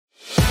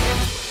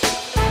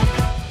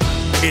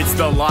It's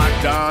the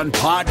Locked On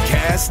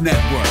Podcast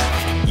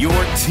Network, your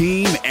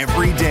team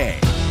every day.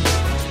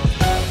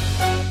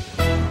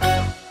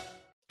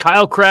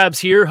 Kyle Krabs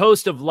here,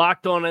 host of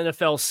Locked On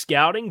NFL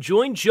Scouting.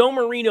 Join Joe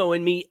Marino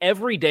and me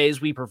every day as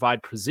we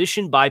provide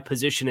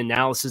position-by-position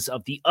analysis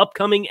of the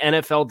upcoming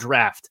NFL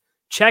Draft.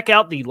 Check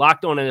out the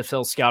Locked On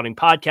NFL Scouting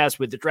podcast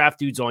with the Draft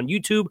Dudes on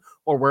YouTube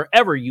or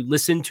wherever you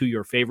listen to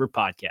your favorite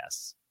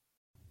podcasts.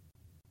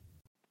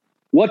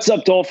 What's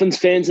up, Dolphins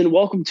fans, and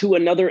welcome to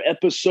another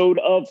episode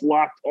of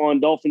Locked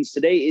On Dolphins.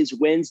 Today is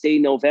Wednesday,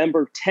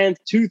 November 10th,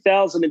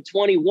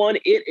 2021.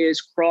 It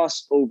is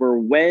crossover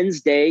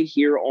Wednesday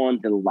here on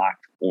the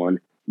Locked On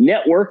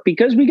Network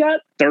because we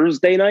got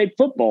Thursday Night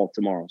Football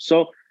tomorrow.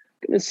 So I'm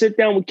going to sit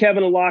down with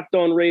Kevin of Locked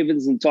On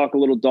Ravens and talk a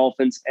little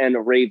Dolphins and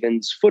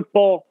Ravens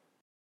football.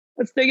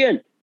 Let's dig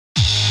in.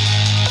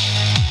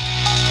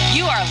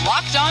 You are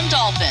Locked On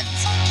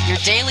Dolphins, your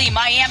daily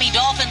Miami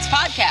Dolphins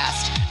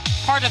podcast.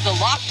 Part of the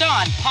Locked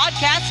On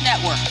Podcast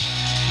Network,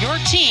 your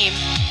team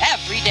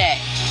every day.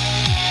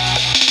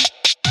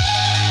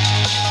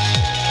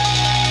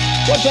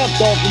 What's up,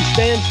 Dolphins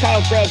fans?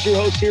 Kyle Krabs, your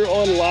host here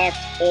on Locked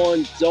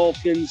On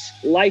Dolphins.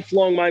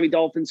 Lifelong Miami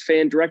Dolphins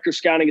fan, director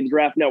scouting at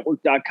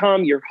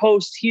thedraftnetwork.com, your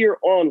host here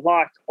on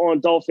Locked On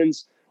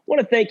Dolphins. I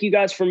want to thank you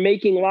guys for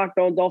making Locked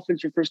On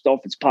Dolphins your first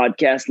Dolphins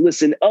podcast.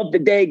 Listen of the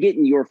day,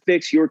 getting your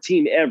fix, your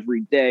team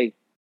every day.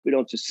 We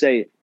don't just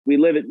say it. We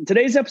live it.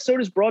 Today's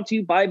episode is brought to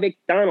you by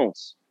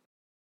McDonald's.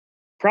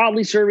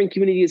 Proudly serving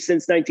communities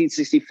since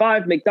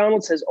 1965,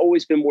 McDonald's has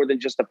always been more than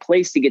just a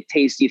place to get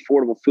tasty,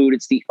 affordable food.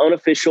 It's the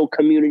unofficial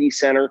community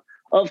center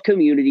of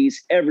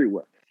communities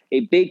everywhere.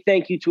 A big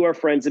thank you to our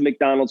friends at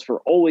McDonald's for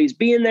always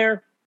being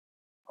there.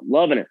 I'm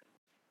loving it.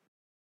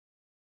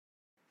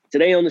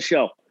 Today on the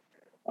show,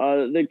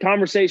 the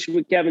conversation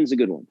with Kevin's a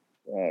good one.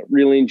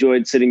 Really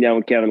enjoyed sitting down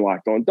with Kevin,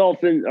 Locked On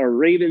Dolphins or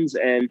Ravens,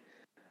 and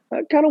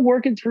kind of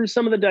working through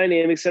some of the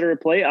dynamics that are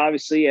at play.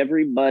 Obviously,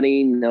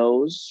 everybody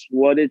knows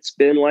what it's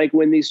been like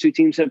when these two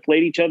teams have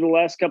played each other the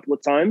last couple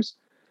of times.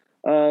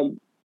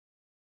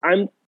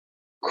 I'm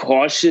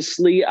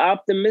cautiously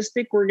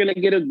optimistic we're going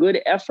to get a good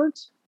effort.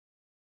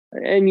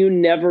 And you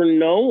never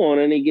know on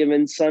any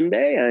given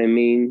Sunday. I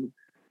mean,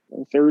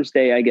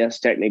 Thursday, I guess,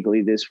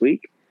 technically this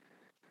week.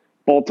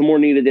 Baltimore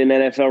needed an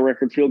NFL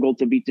record field goal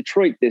to beat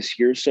Detroit this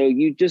year. So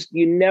you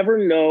never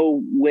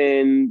know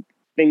when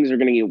things are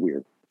going to get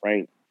weird,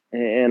 right?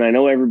 And I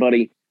know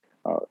everybody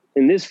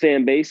in this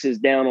fan base is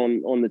down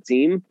on the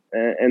team,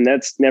 and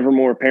that's never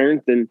more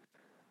apparent than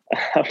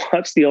I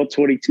watched the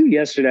All-22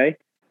 yesterday.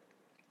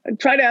 I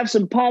try to have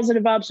some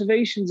positive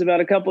observations about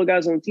a couple of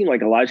guys on the team,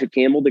 like Elijah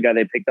Campbell, the guy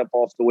they picked up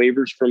off the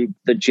waivers from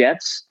the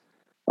Jets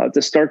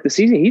to start the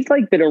season. He's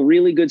been a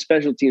really good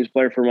special teams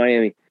player for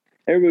Miami.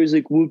 Everybody's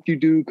like,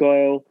 whoop-de-doo,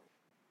 Kyle.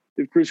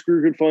 If Chris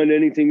Greer could find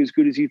anything as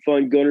good as he'd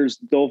find Gunners,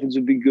 the Dolphins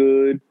would be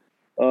good.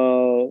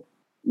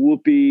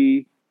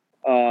 Whoopee.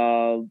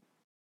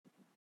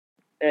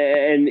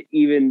 And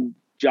even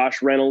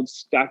Josh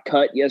Reynolds got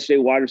cut yesterday,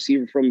 wide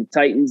receiver from the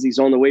Titans. He's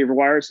on the waiver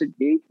wire. I said,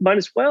 might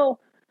as well.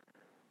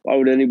 Why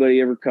would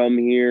anybody ever come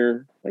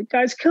here? Like,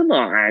 guys, come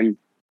on.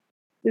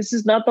 This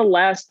is not the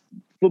last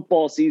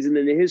football season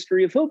in the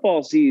history of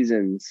football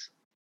seasons.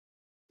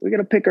 We got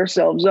to pick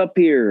ourselves up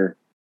here.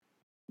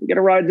 We got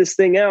to ride this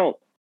thing out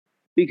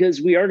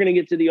because we are going to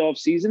get to the off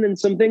season and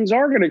some things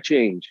are going to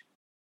change.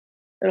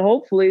 And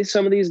hopefully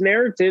some of these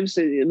narratives,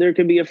 there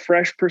can be a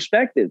fresh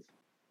perspective.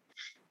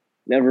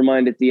 Never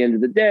mind, at the end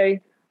of the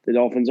day, the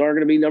Dolphins are going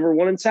to be number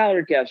one in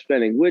salary cap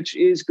spending, which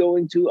is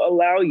going to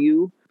allow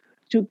you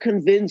to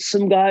convince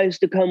some guys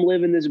to come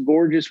live in this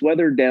gorgeous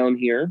weather down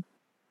here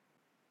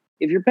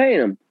if you're paying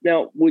them.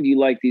 Now, would you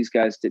like these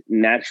guys to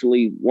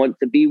naturally want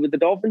to be with the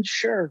Dolphins?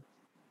 Sure.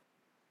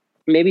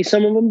 Maybe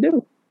some of them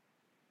do.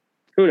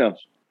 Who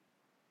knows?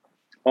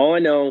 All I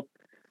know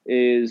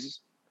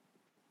is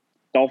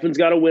Dolphins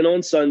got to win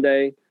on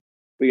Sunday.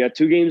 We got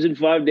 2 games in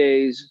 5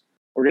 days.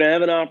 We're going to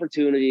have an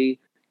opportunity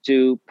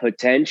to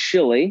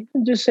potentially,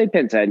 just say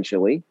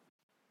potentially,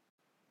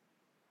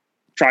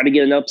 try to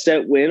get an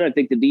upset win. I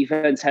think the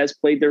defense has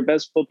played their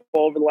best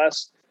football over the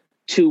last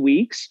 2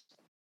 weeks.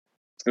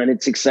 And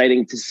it's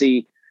exciting to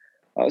see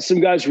some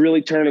guys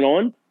really turn it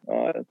on.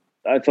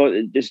 I thought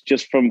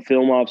just from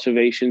film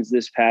observations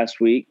this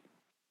past week,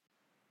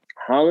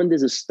 Holland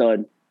is a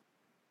stud.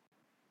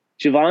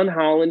 Javon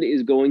Holland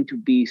is going to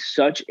be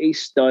such a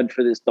stud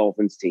for this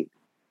Dolphins team.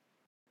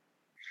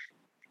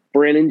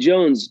 Brandon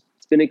Jones,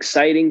 it's been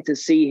exciting to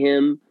see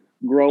him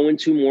grow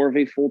into more of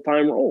a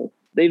full-time role.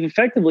 They've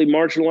effectively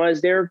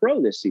marginalized Eric Rowe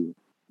this season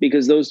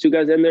because those two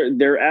guys, and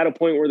they're at a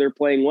point where they're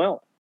playing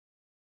well.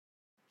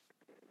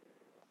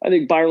 I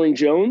think Byron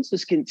Jones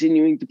is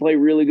continuing to play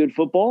really good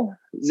football.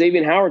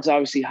 Xavier Howard's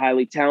obviously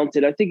highly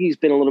talented. I think he's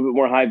been a little bit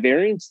more high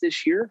variance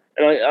this year.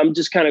 And I'm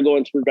just kind of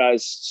going through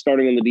guys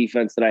starting on the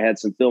defense that I had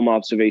some film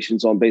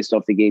observations on based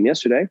off the game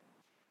yesterday.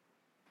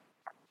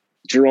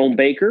 Jerome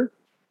Baker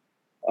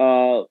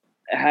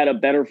had a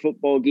better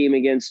football game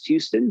against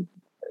Houston.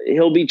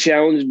 He'll be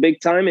challenged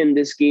big time in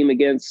this game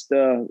against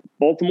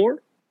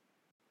Baltimore.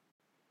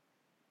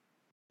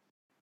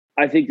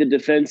 I think the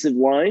defensive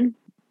line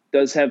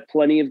does have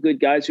plenty of good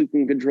guys who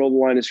can control the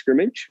line of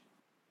scrimmage.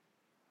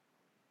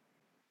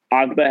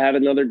 Agba had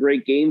another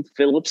great game.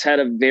 Phillips had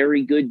a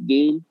very good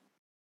game.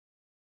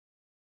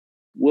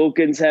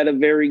 Wilkins had a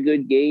very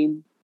good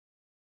game.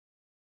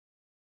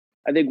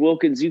 I think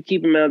Wilkins, you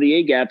keep him out of the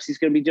A-gaps, he's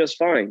going to be just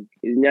fine.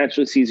 He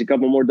naturally sees a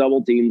couple more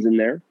double teams in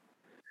there.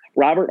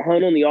 Robert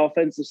Hunt on the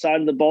offensive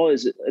side of the ball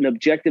is an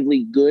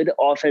objectively good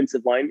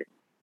offensive lineman.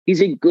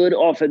 He's a good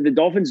offense. The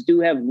Dolphins do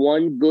have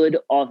one good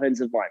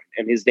offensive lineman,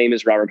 and his name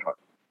is Robert Hunt.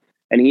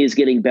 And he is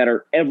getting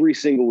better every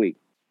single week.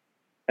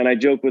 And I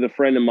joke with a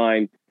friend of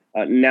mine,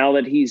 now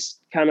that he's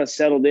kind of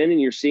settled in and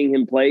you're seeing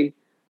him play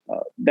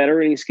better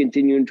and he's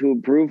continuing to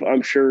improve,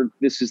 I'm sure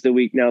this is the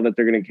week now that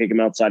they're going to kick him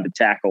outside to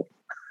tackle.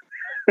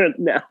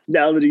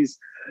 now that he's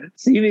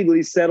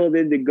seemingly settled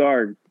into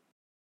guard.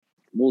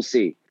 We'll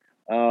see.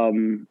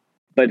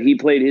 But he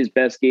played his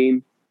best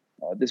game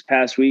this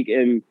past week,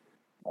 and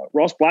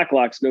Ross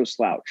Blacklock's no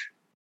slouch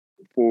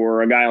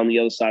for a guy on the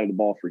other side of the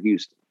ball for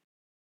Houston.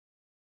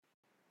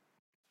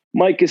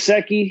 Mike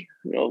Gesicki,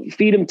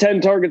 feed him 10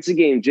 targets a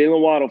game.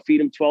 Jalen Waddle,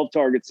 feed him 12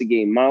 targets a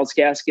game. Myles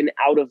Gaskin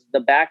out of the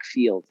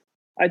backfield.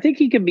 I think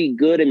he could be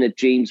good in the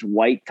James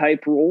White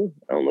type role.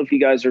 I don't know if you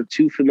guys are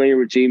too familiar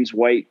with James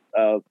White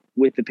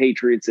with the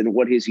Patriots and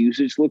what his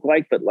usage looked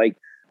like, but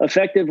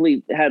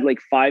effectively had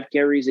 5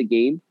 carries a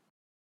game,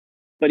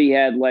 but he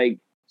had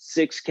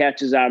 6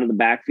 catches out of the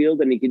backfield,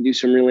 and he can do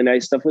some really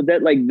nice stuff with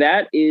that.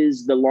 That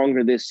is the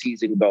longer this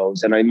season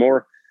goes. And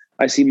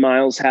I see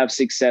Myles have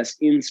success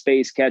in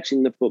space,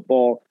 catching the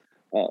football,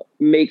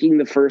 making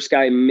the first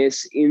guy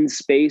miss in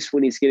space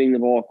when he's getting the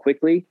ball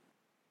quickly.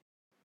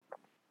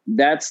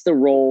 That's the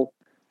role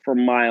for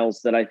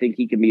Myles that I think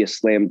he can be a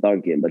slam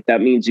dunk in. But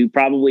that means you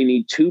probably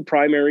need 2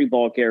 primary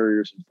ball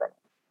carriers in front of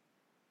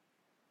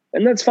him.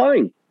 And that's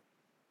fine.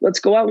 Let's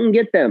go out and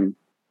get them.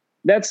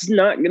 That's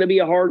not going to be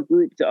a hard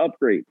group to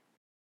upgrade.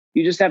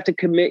 You just have to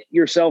commit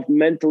yourself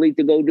mentally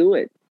to go do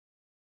it.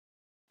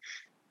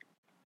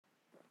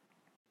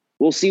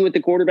 We'll see what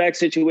the quarterback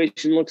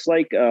situation looks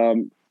like.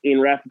 Ian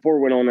Rappaport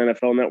went on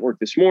NFL Network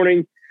this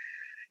morning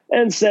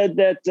and said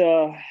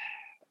that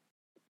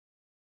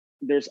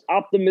there's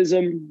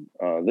optimism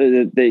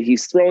that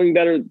he's throwing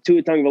better.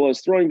 Tua Tagovailoa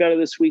is throwing better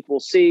this week. We'll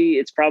see.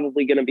 It's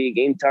probably going to be a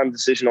game time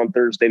decision on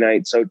Thursday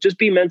night. So just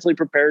be mentally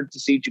prepared to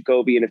see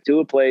Jacoby. And if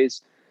Tua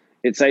plays,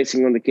 it's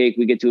icing on the cake.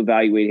 We get to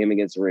evaluate him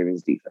against the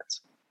Ravens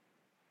defense.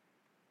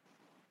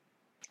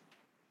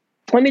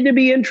 Plenty to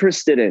be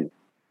interested in.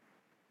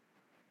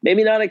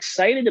 Maybe not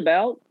excited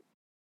about.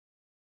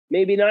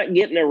 Maybe not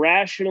getting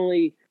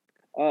irrationally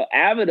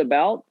avid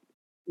about,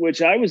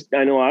 which I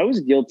know I was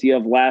guilty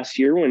of last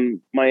year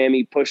when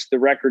Miami pushed the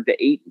record to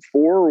 8-4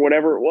 or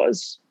whatever it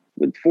was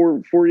with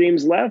four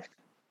games left.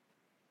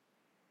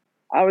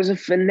 I was a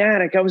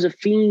fanatic. I was a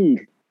fiend.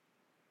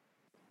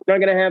 We're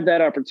not going to have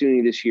that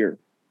opportunity this year.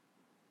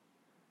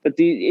 But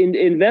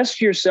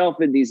invest yourself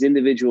in these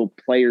individual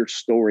player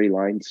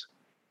storylines.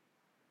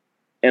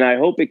 And I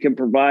hope it can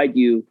provide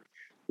you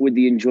with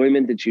the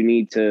enjoyment that you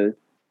need to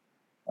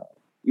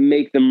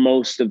make the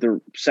most of the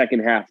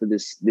second half of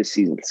this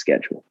season's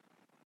schedule.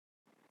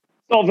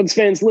 Dolphins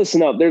fans,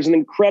 listen up. There's an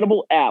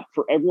incredible app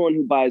for everyone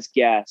who buys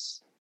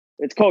gas.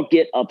 It's called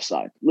Get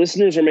Upside.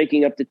 Listeners are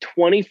making up to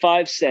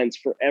 25 cents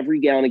for every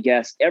gallon of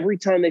gas every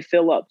time they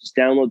fill up. Just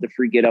download the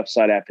free Get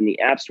Upside app in the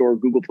App Store or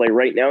Google Play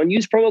right now and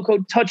use promo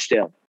code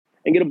Touchdown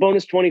and get a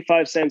bonus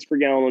 25 cents per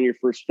gallon on your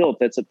first fill.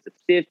 That's up to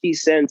 50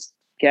 cents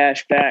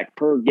cash back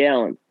per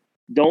gallon.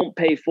 Don't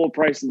pay full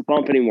price at the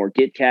pump anymore.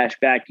 Get cash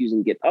back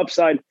using Get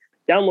Upside.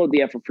 Download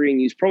the app for free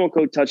and use promo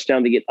code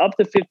Touchdown to get up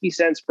to 50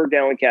 cents per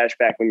gallon cash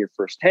back on your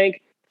first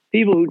tank.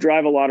 People who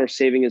drive a lot are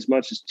saving as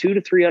much as $200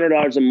 to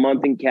 $300 a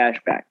month in cash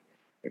back.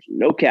 There's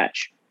no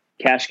catch.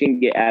 Cash can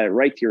get added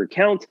right to your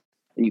account,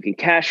 and you can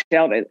cash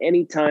out at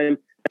any time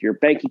to your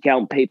bank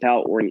account,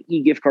 PayPal, or an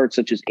e-gift card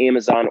such as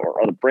Amazon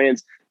or other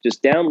brands.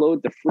 Just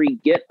download the free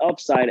Get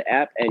Upside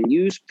app and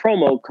use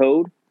promo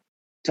code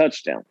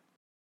Touchdown.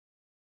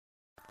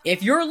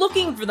 If you're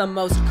looking for the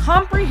most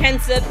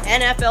comprehensive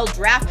NFL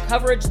draft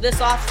coverage this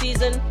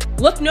offseason,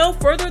 look no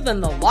further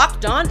than the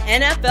Locked On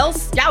NFL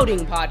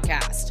Scouting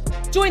Podcast.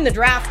 Join the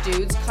draft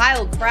dudes,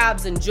 Kyle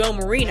Krabs and Joe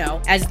Marino,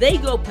 as they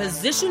go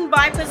position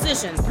by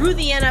position through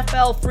the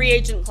NFL free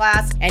agent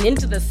class and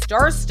into the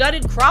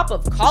star-studded crop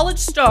of college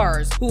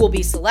stars who will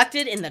be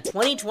selected in the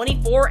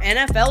 2024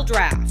 NFL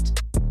Draft.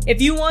 If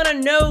you want to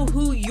know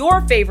who your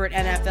favorite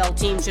NFL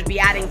team should be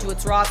adding to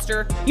its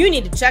roster, you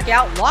need to check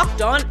out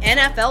Locked On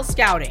NFL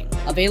Scouting,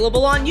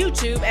 available on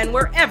YouTube and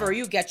wherever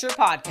you get your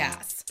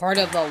podcasts. Part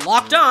of the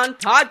Locked On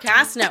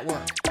Podcast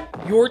Network,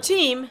 your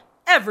team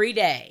every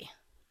day.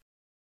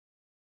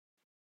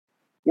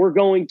 We're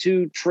going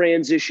to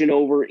transition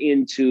over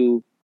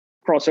into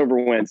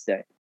Crossover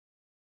Wednesday.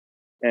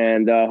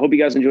 And hope you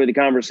guys enjoy the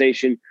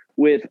conversation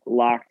with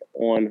Locked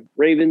On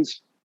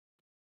Ravens.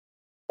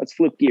 Let's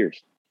flip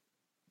gears.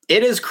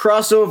 It is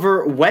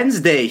Crossover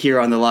Wednesday here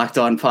on the Locked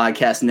On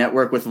Podcast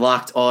Network with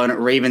Locked On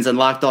Ravens and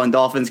Locked On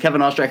Dolphins. Kevin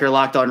Ostreicher,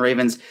 Locked On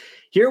Ravens,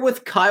 here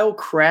with Kyle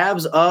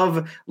Krabs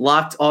of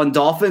Locked on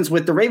Dolphins.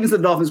 With the Ravens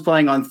and the Dolphins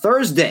playing on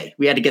Thursday,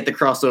 we had to get the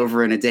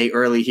crossover in a day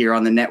early here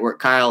on the network.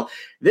 Kyle,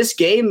 this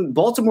game,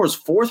 Baltimore's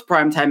fourth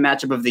primetime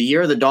matchup of the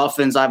year. The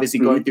Dolphins obviously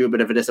going through a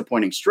bit of a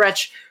disappointing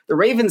stretch. The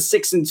Ravens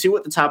 6-2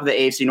 at the top of the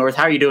AFC North.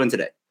 How are you doing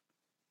today?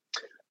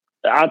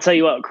 I'll tell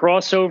you what,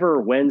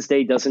 crossover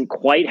Wednesday doesn't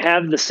quite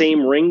have the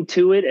same ring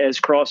to it as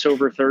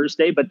crossover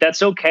Thursday, but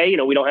that's okay. You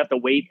know, we don't have to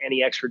wait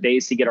any extra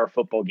days to get our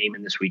football game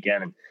in this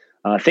weekend.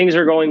 And things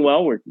are going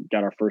well. We've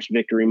got our first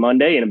victory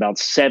Monday in about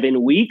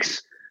 7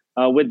 weeks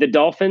with the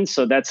Dolphins.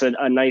 So that's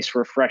a nice,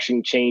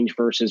 refreshing change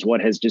versus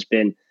what has just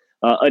been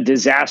a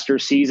disaster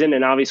season.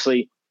 And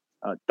obviously,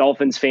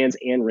 Dolphins fans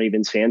and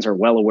Ravens fans are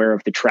well aware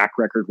of the track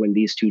record when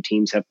these two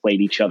teams have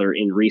played each other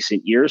in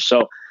recent years.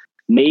 So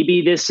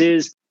maybe this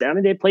is, I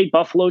mean, they played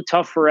Buffalo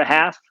tough for a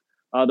half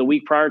the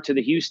week prior to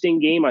the Houston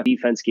game. Our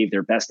defense gave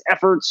their best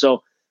effort.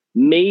 So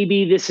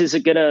maybe this is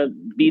going to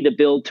be the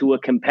build to a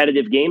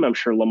competitive game. I'm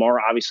sure Lamar,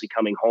 obviously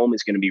coming home,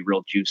 is going to be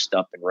real juiced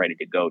up and ready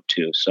to go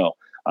too. So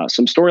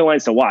some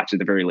storylines to watch at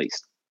the very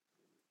least.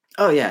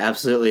 Oh, yeah,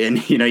 absolutely.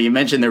 And, you know, you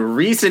mentioned the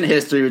recent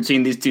history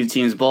between these two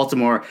teams.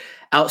 Baltimore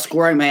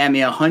outscoring Miami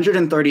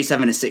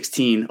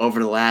 137-16 over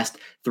the last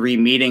 3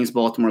 meetings.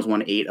 Baltimore's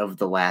won 8 of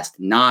the last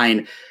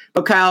 9.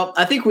 But, Kyle,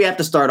 I think we have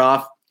to start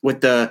off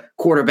with the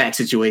quarterback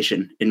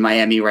situation in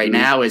Miami right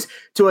now. Is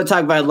Tua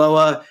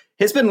Tagovailoa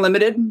has been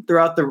limited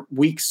throughout the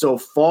week so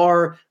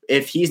far.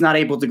 If he's not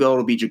able to go,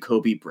 it'll be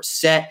Jacoby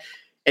Brissett.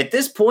 At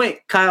this point,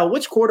 Kyle,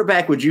 which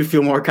quarterback would you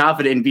feel more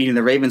confident in beating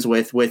the Ravens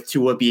with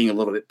Tua being a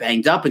little bit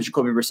banged up and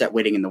Jacoby Brissett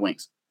waiting in the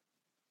wings?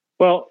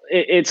 Well,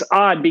 it's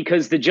odd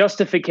because the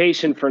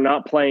justification for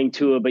not playing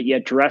Tua, but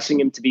yet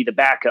dressing him to be the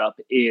backup,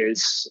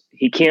 is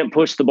he can't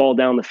push the ball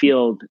down the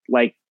field.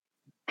 Like,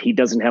 he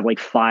doesn't have like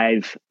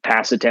 5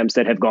 pass attempts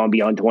that have gone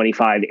beyond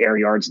 25 air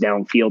yards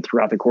downfield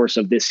throughout the course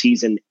of this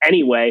season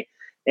anyway.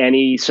 And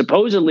he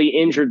supposedly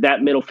injured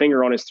that middle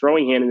finger on his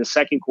throwing hand in the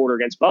second quarter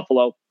against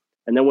Buffalo,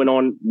 and then went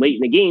on late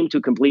in the game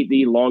to complete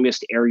the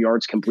longest air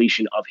yards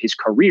completion of his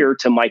career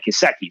to Mike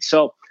Gesicki.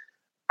 So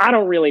I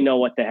don't really know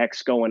what the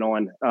heck's going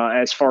on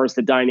as far as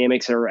the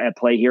dynamics are at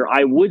play here.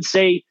 I would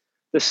say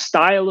the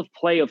style of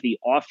play of the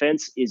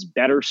offense is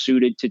better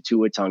suited to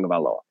Tua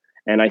Tagovailoa.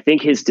 And I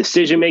think his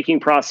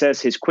decision-making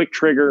process, his quick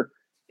trigger,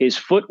 his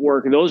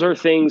footwork, those are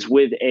things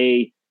with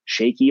a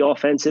shaky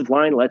offensive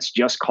line. Let's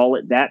just call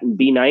it that and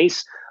be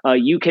nice.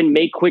 You can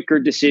make quicker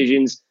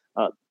decisions.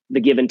 The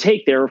give and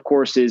take there, of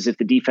course, is if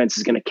the defense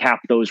is going to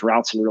cap those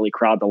routes and really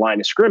crowd the line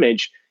of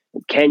scrimmage,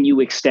 can you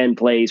extend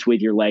plays with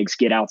your legs,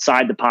 get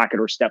outside the pocket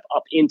or step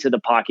up into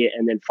the pocket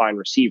and then find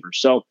receivers?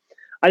 So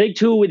I think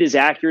Tua, with his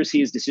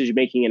accuracy, his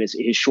decision-making, and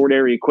his short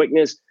area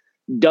quickness,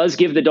 does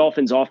give the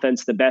Dolphins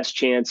offense the best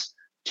chance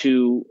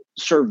to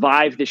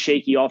survive the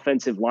shaky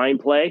offensive line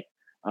play.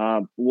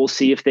 We'll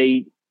see if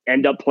they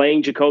end up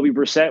playing Jacoby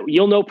Brissett.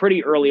 You'll know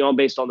pretty early on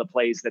based on the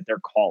plays that they're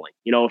calling.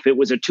 You know, if it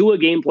was a Tua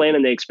game plan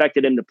and they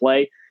expected him to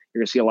play, you're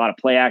going to see a lot of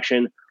play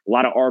action, a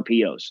lot of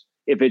RPOs.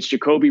 If it's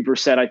Jacoby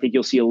Brissett, I think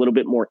you'll see a little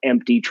bit more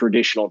empty,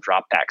 traditional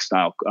drop back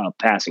style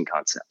passing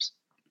concepts.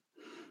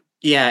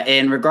 Yeah,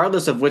 and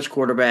regardless of which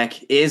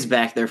quarterback is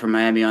back there for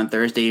Miami on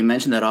Thursday, you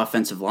mentioned that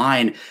offensive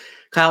line.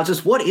 Kyle,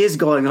 just what is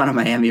going on in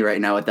Miami right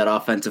now with that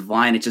offensive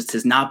line? It just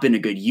has not been a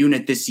good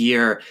unit this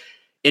year.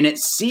 And it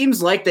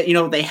seems like that, you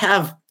know, they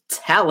have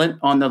talent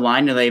on the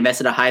line. You know, they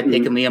invested a high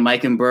pick in Liam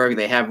Eichenberg.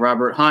 They have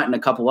Robert Hunt and a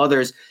couple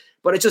others.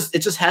 But it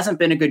just hasn't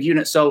been a good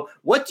unit. So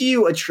what do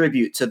you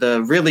attribute to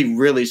the really,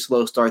 really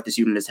slow start this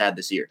unit has had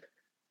this year?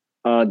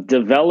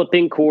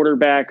 Developing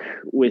quarterback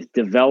with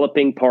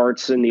developing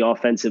parts in the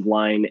offensive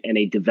line and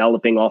a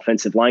developing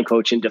offensive line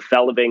coach and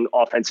developing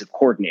offensive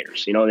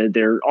coordinators. You know,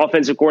 they're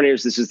offensive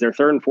coordinators. This is their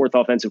 3rd and 4th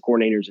offensive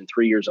coordinators in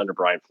 3 years under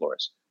Brian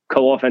Flores.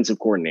 Co-offensive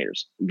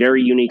coordinators.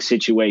 Very unique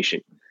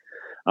situation.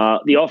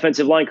 The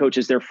offensive line coach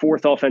is their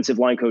 4th offensive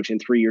line coach in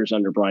 3 years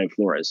under Brian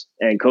Flores.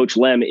 And Coach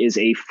Lem is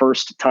a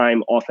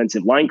first-time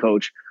offensive line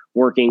coach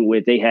working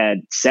with, they had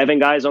 7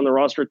 guys on the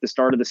roster at the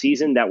start of the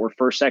season that were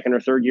 1st, 2nd, or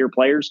 3rd year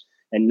players,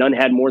 and none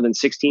had more than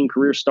 16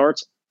 career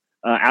starts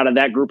out of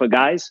that group of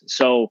guys.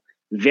 So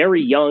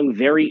very young,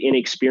 very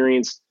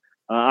inexperienced.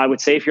 I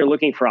would say if you're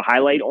looking for a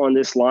highlight on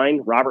this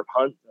line, Robert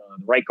Hunt,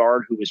 the right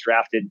guard who was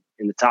drafted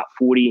in the top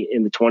 40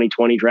 in the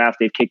 2020 draft.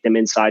 They've kicked him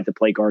inside to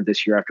play guard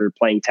this year after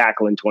playing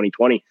tackle in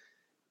 2020.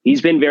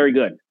 He's been very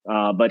good,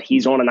 but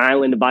he's on an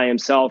island by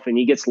himself, and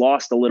he gets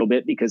lost a little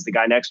bit because the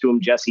guy next to him,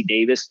 Jesse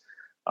Davis,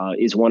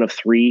 is one of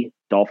 3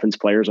 Dolphins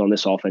players on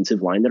this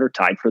offensive line that are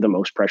tied for the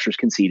most pressures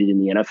conceded in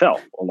the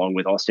NFL, along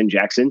with Austin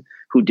Jackson,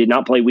 who did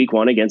not play week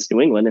 1 against New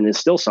England and is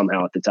still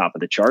somehow at the top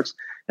of the charts,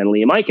 and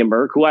Liam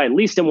Eichenberg, who I at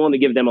least am willing to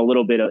give them a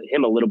little bit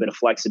of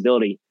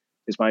flexibility,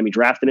 because Miami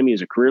drafted him. He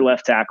was a career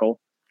left tackle,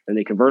 and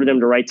they converted him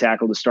to right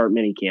tackle to start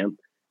minicamp.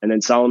 And then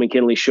Solomon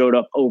Kinley showed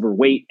up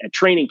overweight at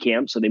training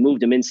camp, so they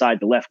moved him inside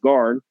the left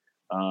guard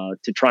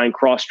to try and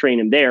cross-train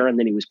him there, and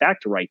then he was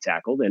back to right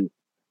tackle. Then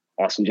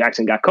Austin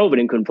Jackson got COVID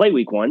and couldn't play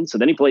week 1, so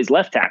then he plays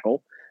left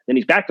tackle. Then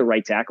he's back to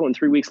right tackle, and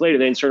 3 weeks later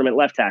they insert him at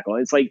left tackle.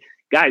 And it's like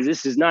guys,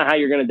 this is not how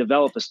you're going to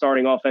develop a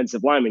starting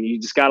offensive lineman. You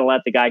just got to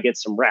let the guy get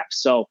some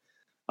reps. So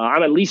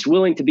I'm at least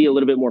willing to be a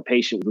little bit more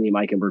patient with Liam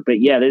Eichenberg.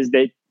 But yeah,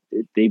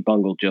 they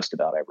bungled just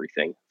about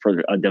everything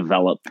for a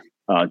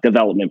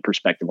development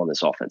perspective on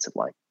this offensive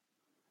line.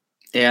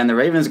 Yeah, and the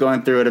Ravens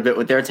going through it a bit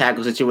with their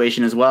tackle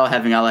situation as well,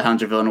 having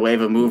Alejandro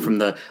Villanueva move from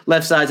the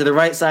left side to the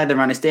right side. Then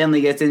Ronnie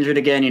Stanley gets injured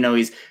again.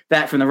 He's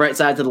back from the right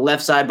side to the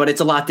left side, but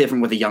it's a lot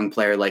different with a young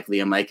player like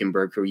Liam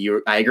Eichenberg,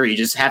 who I agree, you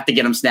just have to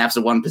get him snaps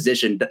at one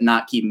position,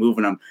 not keep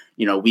moving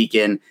them, week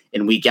in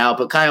and week out.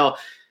 But Kyle,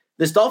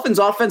 this Dolphins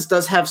offense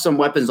does have some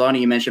weapons on it.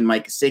 You mentioned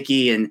Mike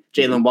Gesicki and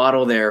Jalen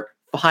Waddle there.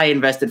 High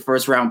invested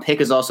first round pick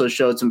has also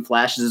showed some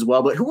flashes as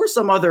well. But who are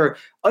some other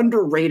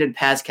underrated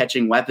pass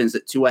catching weapons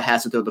that Tua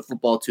has to throw the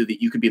football to that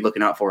you could be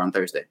looking out for on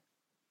Thursday?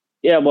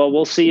 Yeah, well,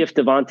 we'll see if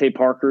Devontae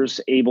Parker's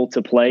able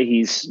to play.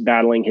 He's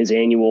battling his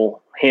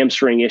annual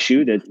hamstring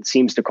issue that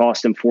seems to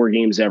cost him 4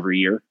 games every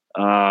year.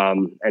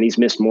 And he's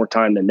missed more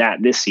time than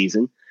that this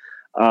season.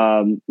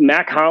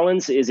 Mac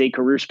Hollins is a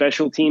career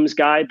special teams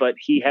guy, but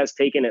he has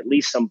taken at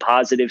least some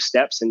positive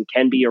steps and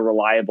can be a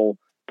reliable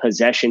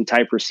possession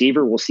type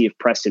receiver. We'll see if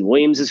Preston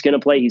Williams is going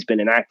to play. He's been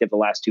inactive the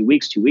last 2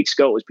 weeks. 2 weeks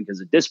ago, it was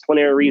because of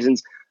disciplinary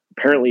reasons.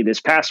 Apparently this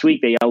past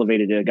week, they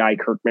elevated a guy,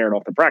 Kirk Merritt,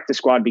 off the practice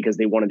squad because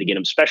they wanted to get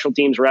him special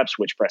teams reps,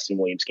 which Preston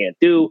Williams can't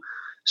do.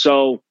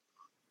 So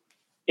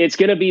it's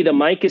going to be the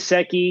Mike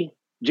Gesicki,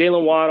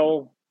 Jalen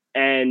Waddle,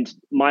 and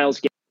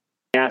Myles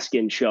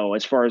Gaskin show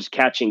as far as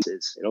catching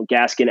is.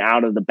 Gaskin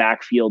out of the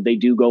backfield, they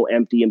do go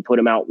empty and put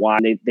him out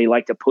wide. They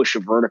like to push a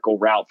vertical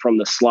route from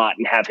the slot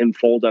and have him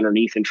fold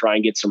underneath and try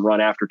and get some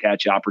run after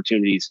catch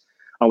opportunities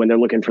when they're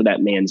looking for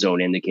that man zone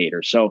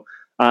indicator. So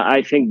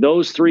I think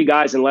those 3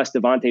 guys, unless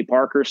Devontae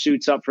Parker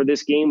suits up for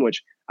this game,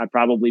 which I'd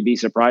probably be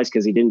surprised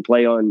because he didn't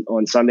play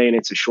on Sunday and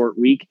it's a short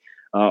week,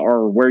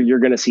 are where you're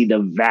going to see the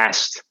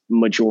vast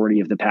majority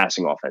of the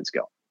passing offense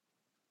go.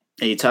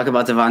 You talk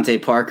about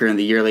Devontae Parker and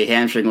the yearly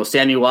hamstring. Well,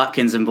 Sammy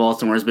Watkins in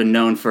Baltimore has been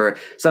known for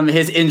some of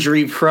his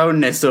injury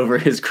proneness over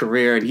his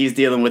career, and he's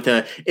dealing with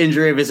an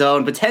injury of his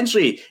own,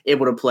 potentially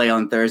able to play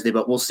on Thursday,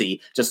 but we'll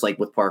see, just like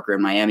with Parker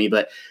in Miami.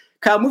 But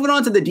Kyle, moving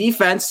on to the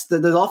defense, the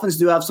Dolphins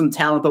do have some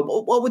talent, but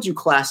what would you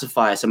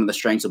classify as some of the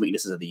strengths and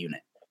weaknesses of the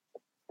unit?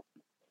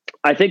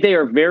 I think they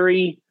are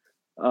very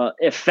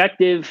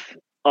effective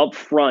up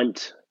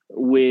front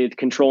with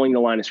controlling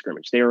the line of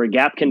scrimmage. They are a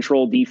gap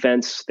control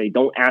defense. They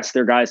don't ask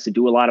their guys to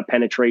do a lot of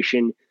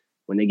penetration.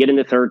 When they get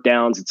into third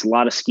downs, it's a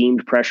lot of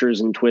schemed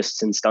pressures and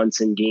twists and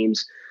stunts in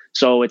games.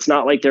 So it's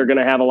not like they're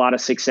going to have a lot of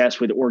success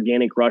with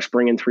organic rush,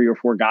 bringing 3 or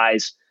 4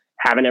 guys,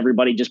 having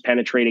everybody just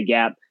penetrate a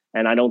gap.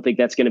 And I don't think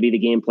that's going to be the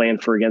game plan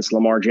for against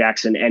Lamar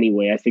Jackson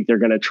anyway. I think they're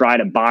going to try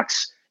to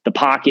box the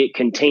pocket,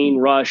 contain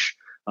rush,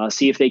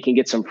 see if they can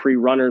get some free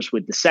runners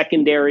with the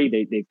secondary.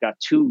 They've got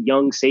 2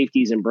 young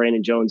safeties in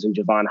Brandon Jones and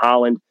Javon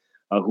Holland,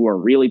 who are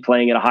really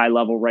playing at a high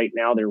level right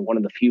now. They're one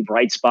of the few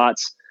bright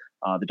spots.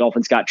 The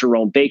Dolphins got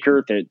Jerome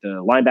Baker, the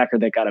linebacker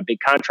that got a big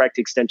contract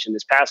extension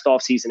this past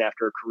offseason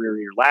after a career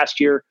year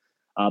last year,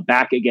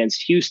 back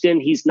against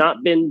Houston. He's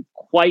not been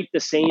quite the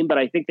same, but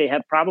I think they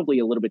have probably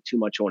a little bit too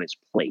much on his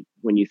plate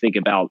when you think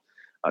about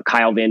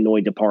Kyle Van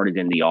Noy departed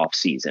in the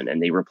offseason,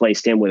 and they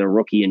replaced him with a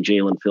rookie in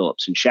Jalen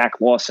Phillips, and Shaq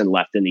Lawson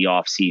left in the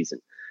offseason.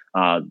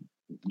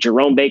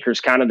 Jerome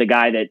Baker's kind of the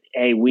guy that,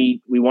 hey, we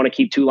want to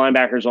keep 2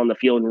 linebackers on the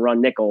field and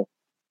run nickel.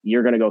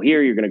 You're going to go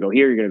here, you're going to go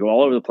here, you're going to go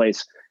all over the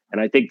place.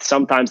 And I think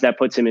sometimes that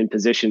puts him in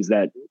positions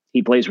that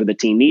he plays where the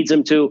team needs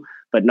him to,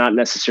 but not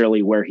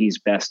necessarily where he's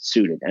best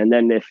suited. And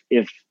then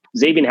if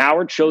Xavier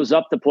Howard shows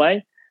up to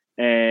play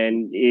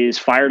and is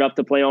fired up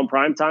to play on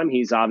primetime,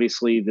 he's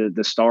obviously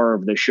the star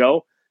of the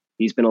show.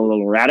 He's been a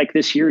little erratic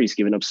this year. He's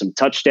given up some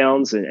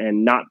touchdowns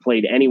and not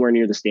played anywhere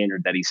near the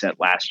standard that he set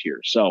last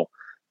year. So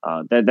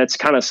that's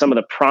kind of some of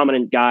the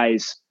prominent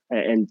guys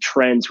and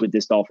trends with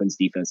this Dolphins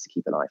defense to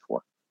keep an eye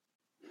for.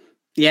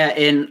 Yeah,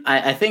 and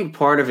I think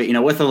part of it,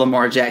 with the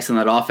Lamar Jackson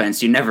led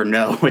offense, you never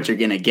know what you're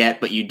going to get,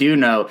 but you do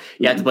know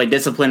you have to play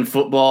disciplined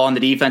football on the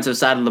defensive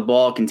side of the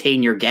ball,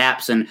 contain your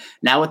gaps. And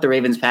now with the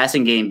Ravens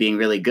passing game being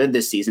really good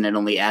this season, it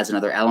only adds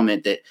another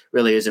element that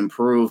really is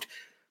improved.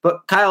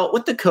 But Kyle,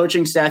 with the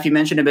coaching staff, you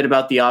mentioned a bit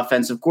about the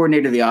offensive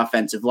coordinator, the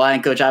offensive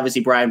line coach,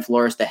 obviously Brian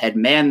Flores, the head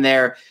man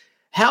there.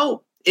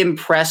 How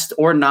impressed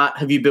or not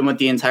have you been with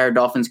the entire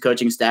Dolphins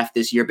coaching staff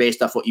this year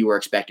based off what you were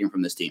expecting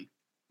from this team?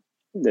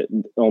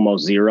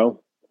 Almost zero,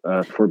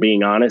 for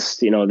being honest.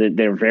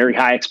 They're very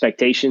high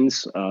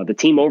expectations. The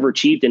team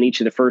overachieved in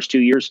each of the first 2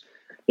 years.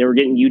 They were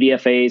getting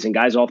UDFAs and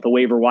guys off the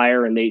waiver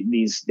wire, and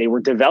they were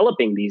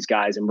developing these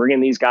guys and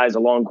bringing these guys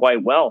along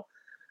quite well.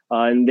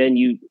 And then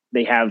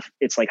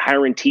it's like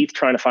hiring teeth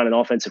trying to find an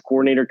offensive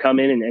coordinator, come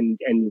in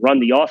and run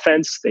the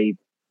offense. They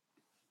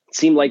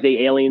seemed like they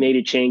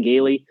alienated Chan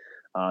Gailey.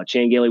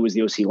 Chan Gailey was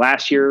the OC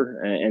last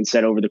year and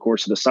said over the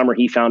course of the summer,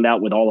 he found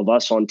out with all of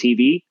us on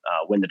TV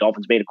when the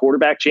Dolphins made a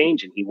quarterback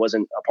change, and he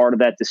wasn't a part of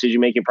that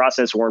decision-making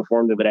process or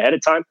informed of it ahead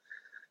of time.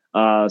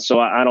 So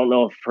I don't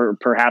know if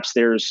perhaps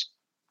there's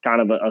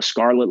kind of a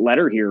scarlet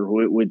letter here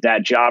with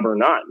that job or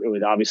not.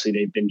 Obviously,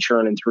 they've been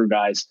churning through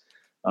guys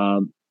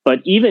But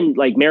even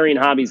like Marion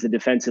Hobby's the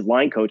defensive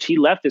line coach, he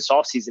left this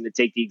offseason to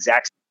take the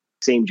exact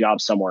same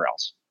job somewhere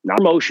else. Not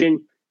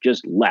promotion,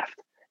 just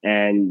left.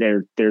 And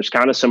there's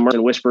kind of some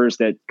whispers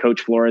that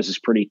Coach Flores is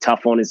pretty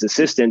tough on his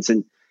assistants.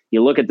 And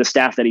you look at the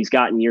staff that he's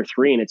got in year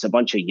 3, and it's a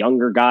bunch of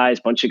younger guys,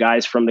 bunch of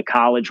guys from the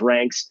college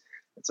ranks.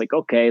 It's like,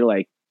 okay,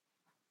 like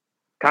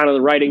kind of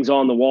the writing's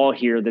on the wall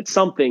here that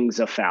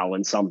something's a foul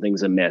and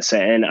something's amiss.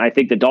 And I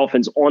think the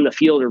Dolphins on the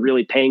field are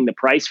really paying the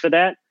price for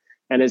that.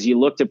 And as you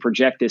look to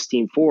project this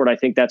team forward, I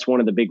think that's one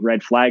of the big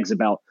red flags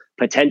about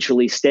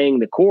potentially staying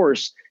the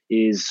course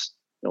is,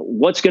 you know,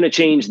 what's going to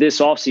change this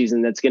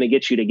offseason that's going to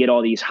get you to get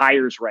all these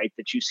hires right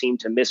that you seem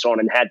to miss on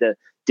and had to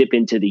dip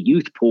into the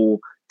youth pool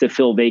to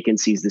fill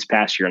vacancies this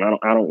past year. And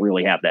I don't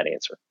really have that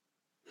answer.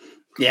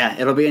 Yeah,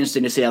 it'll be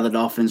interesting to see how the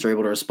Dolphins are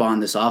able to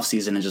respond this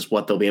offseason and just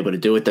what they'll be able to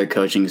do with their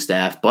coaching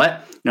staff.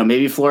 But, you know,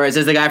 maybe Flores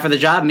is the guy for the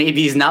job.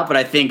 Maybe he's not. But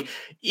I think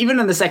even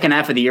in the second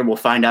half of the year, we'll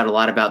find out a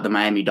lot about the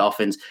Miami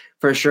Dolphins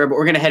for sure. But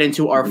we're going to head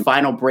into our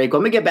final break.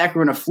 When we get back,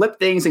 we're going to flip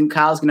things, and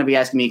Kyle's going to be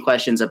asking me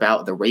questions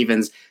about the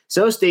Ravens.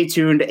 So stay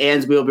tuned,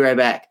 and we'll be right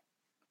back.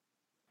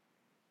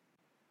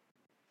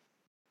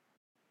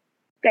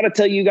 Got to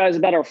tell you guys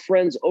about our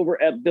friends over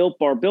at Built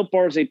Bar. Built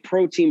Bar is a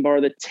protein bar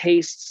that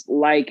tastes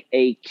like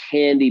a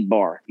candy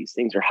bar. These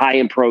things are high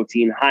in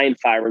protein, high in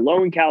fiber,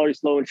 low in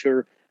calories, low in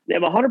sugar. They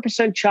have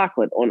 100%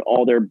 chocolate on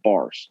all their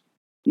bars.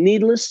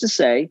 Needless to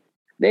say,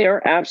 they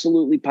are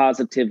absolutely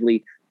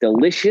positively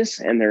delicious,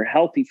 and they're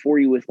healthy for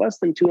you with less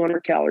than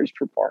 200 calories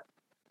per bar.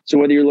 So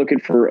whether you're looking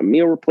for a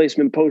meal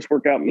replacement,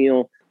 post-workout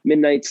meal,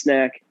 midnight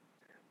snack,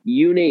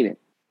 you name it,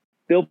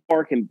 Built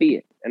Bar can be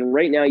it. And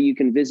right now you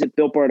can visit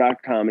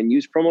BuiltBar.com and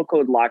use promo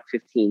code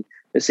LOCK15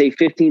 to save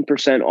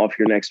 15% off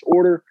your next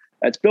order.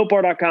 That's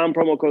BuiltBar.com,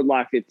 promo code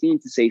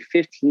LOCK15 to save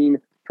 15%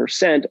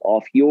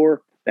 off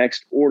your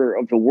next order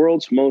of the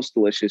world's most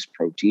delicious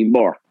protein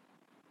bar.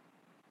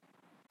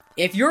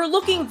 If you're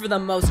looking for the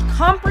most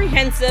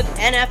comprehensive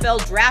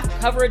NFL draft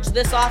coverage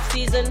this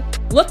offseason,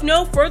 look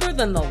no further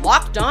than the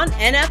Locked On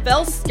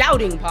NFL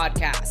Scouting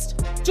Podcast.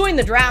 Join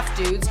the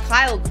draft dudes,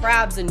 Kyle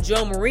Krabs and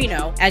Joe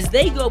Marino, as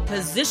they go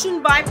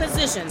position by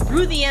position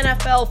through the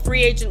NFL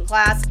free agent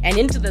class and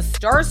into the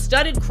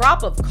star-studded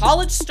crop of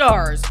college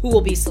stars who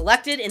will be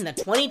selected in the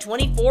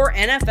 2024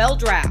 NFL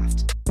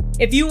Draft.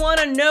 If you want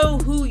to know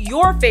who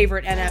your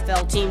favorite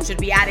NFL team should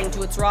be adding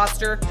to its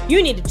roster,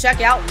 you need to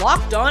check out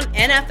Locked On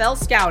NFL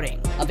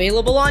Scouting,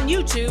 available on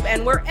YouTube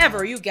and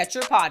wherever you get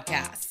your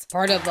podcasts.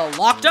 Part of the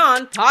Locked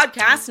On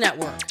Podcast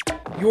Network,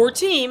 your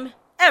team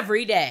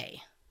every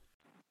day.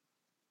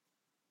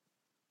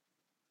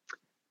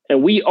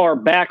 And we are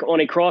back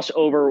on a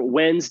crossover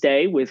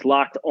Wednesday with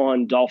Locked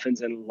On Dolphins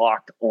and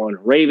Locked On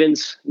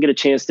Ravens. Get a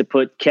chance to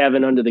put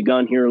Kevin under the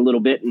gun here a little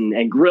bit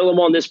and grill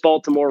him on this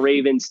Baltimore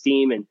Ravens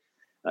team. And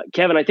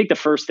Kevin, I think the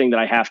first thing that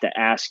I have to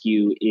ask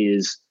you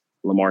is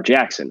Lamar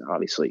Jackson.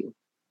 Obviously,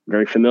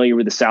 very familiar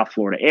with the South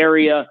Florida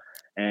area,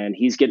 and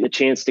he's getting a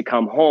chance to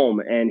come home.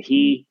 And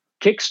he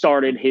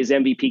kickstarted his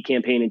MVP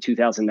campaign in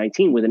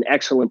 2019 with an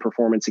excellent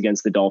performance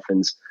against the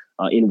Dolphins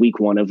in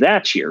week 1 of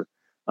that year.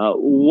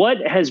 What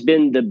has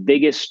been the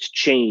biggest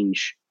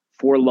change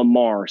for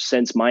Lamar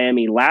since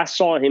Miami last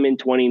saw him in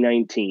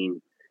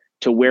 2019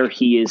 to where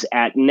he is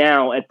at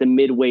now at the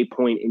midway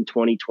point in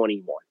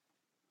 2021?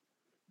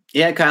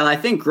 Yeah, Kyle, I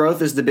think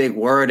growth is the big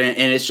word, and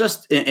it's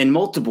just in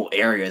multiple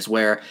areas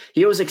where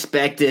he was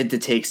expected to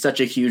take such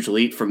a huge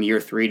leap from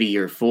year 3 to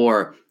year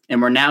 4.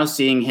 And we're now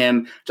seeing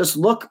him just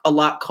look a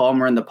lot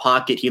calmer in the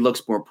pocket. He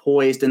looks more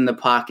poised in the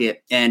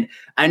pocket. And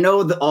I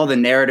know that all the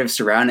narratives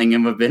surrounding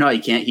him have been,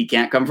 he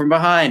can't come from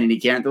behind and he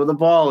can't throw the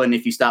ball. And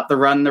if you stop the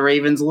run, the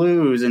Ravens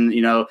lose, and,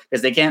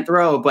 because they can't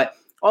throw. But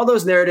all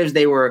those narratives,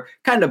 they were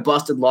kind of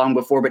busted long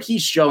before. But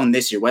he's shown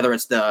this year, whether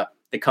it's the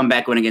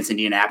comeback win against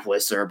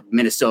Indianapolis or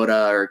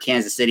Minnesota or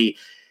Kansas City,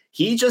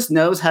 he just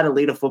knows how to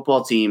lead a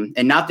football team.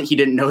 And not that he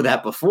didn't know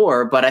that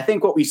before, but I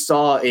think what we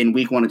saw in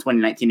week 1 of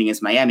 2019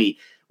 against Miami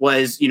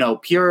was,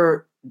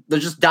 pure,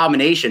 just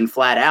domination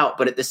flat out.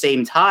 But at the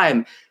same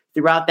time,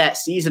 throughout that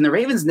season, the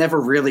Ravens never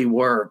really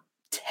were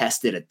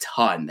tested a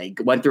ton. They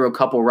went through a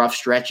couple rough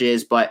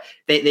stretches, but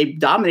they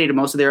dominated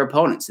most of their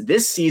opponents.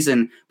 This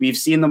season, we've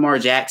seen Lamar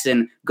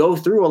Jackson go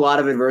through a lot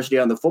of adversity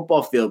on the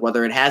football field,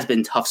 whether it has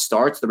been tough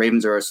starts. The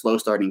Ravens are a slow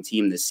starting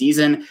team this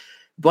season,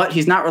 but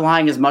he's not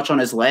relying as much on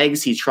his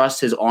legs. He trusts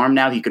his arm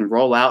now. He can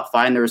roll out,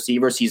 find the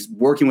receivers. He's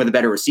working with a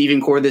better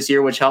receiving core this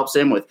year, which helps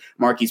him with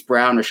Marquise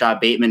Brown,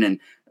 Rashad Bateman, and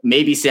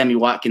maybe Sammy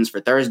Watkins for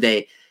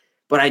Thursday.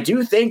 But I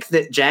do think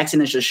that Jackson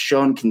has just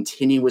shown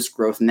continuous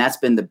growth, and that's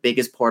been the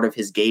biggest part of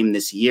his game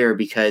this year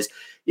because,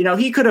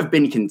 he could have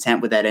been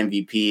content with that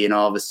MVP, and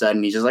all of a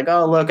sudden he's just like,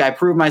 oh, look, I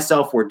proved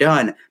myself, we're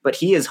done. But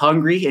he is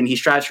hungry, and he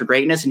strives for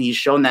greatness, and he's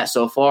shown that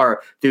so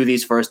far through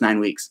these first 9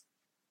 weeks.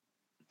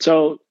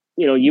 So,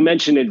 you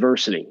mentioned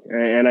adversity,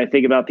 and I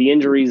think about the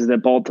injuries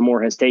that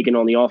Baltimore has taken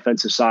on the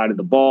offensive side of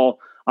the ball.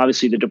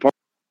 Obviously, the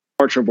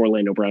departure of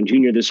Orlando Brown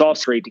Jr. this all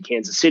straight to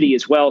Kansas City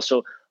as well.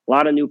 So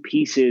lot of new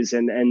pieces,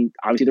 and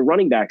obviously the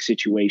running back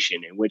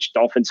situation in which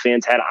Dolphins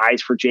fans had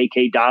eyes for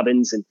J.K.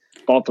 Dobbins, and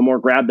Baltimore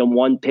grabbed them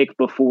one pick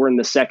before in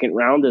the second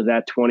round of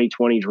that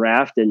 2020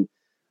 draft. And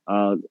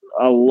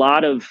a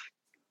lot of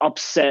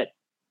upset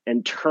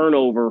and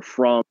turnover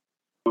from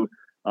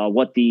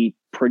what the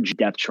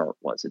depth chart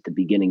was at the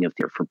beginning of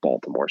the year for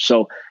Baltimore.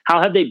 So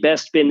how have they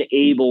best been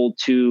able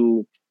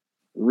to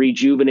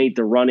rejuvenate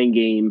the running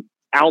game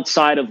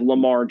outside of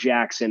Lamar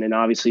Jackson and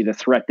obviously the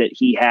threat that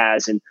he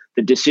has and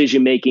the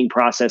decision-making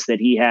process that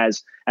he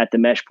has at the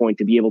mesh point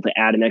to be able to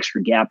add an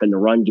extra gap in the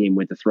run game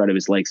with the threat of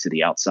his legs to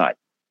the outside?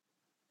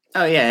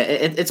 Oh, yeah,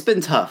 it's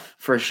been tough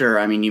for sure.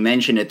 I mean, you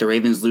mentioned it, the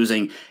Ravens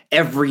losing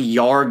every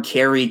yard,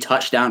 carry,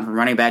 touchdown from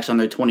running backs on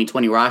their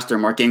 2020 roster.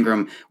 Mark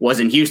Ingram was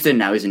in Houston,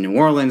 now he's in New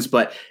Orleans,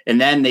 and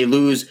then they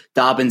lose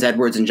Dobbins,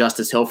 Edwards, and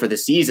Justice Hill for the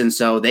season.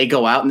 So they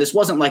go out, and this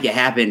wasn't like it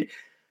happened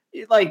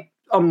like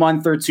a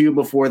month or two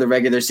before the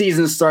regular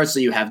season starts, so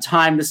you have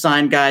time to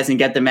sign guys and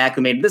get them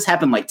acclimated. This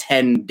happened like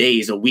 10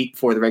 days, a week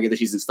before the regular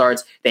season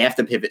starts. They have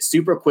to pivot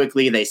super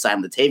quickly. They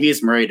signed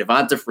Latavius Murray,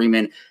 Devonta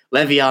Freeman,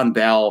 Le'Veon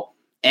Bell.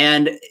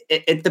 And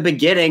at the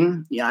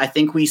beginning, I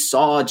think we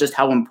saw just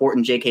how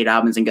important J.K.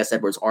 Dobbins and Gus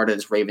Edwards are to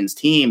this Ravens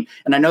team.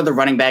 And I know the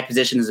running back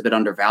position is a bit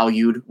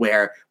undervalued,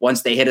 where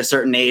once they hit a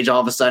certain age,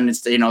 all of a sudden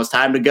it's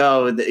time to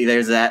go.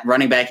 There's that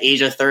running back age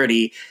of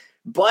 30.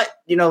 But,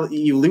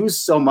 you lose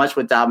so much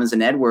with Dobbins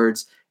and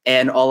Edwards,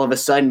 and all of a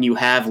sudden you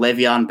have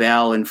Le'Veon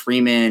Bell and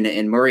Freeman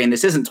and Murray, and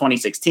this isn't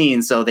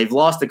 2016, so they've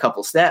lost a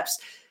couple steps.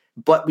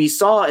 But we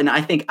saw, and I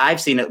think I've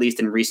seen at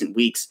least in recent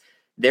weeks,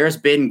 there's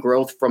been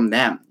growth from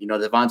them.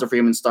 Devonta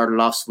Freeman started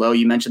off slow.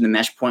 You mentioned the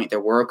mesh point.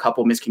 There were a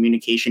couple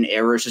miscommunication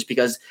errors just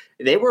because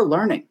they were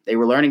learning. They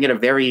were learning at a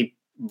very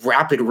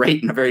rapid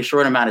rate in a very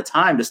short amount of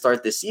time to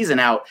start this season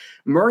out.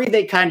 Murray,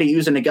 they kind of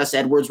use in a Gus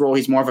Edwards role.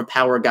 He's more of a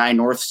power guy,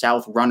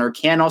 north-south runner,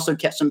 can also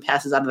catch some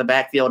passes out of the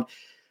backfield.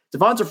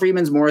 Devonta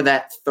Freeman's more of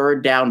that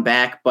third down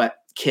back, but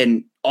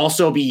can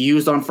also be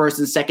used on first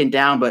and second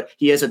down, but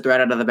he is a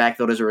threat out of the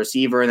backfield as a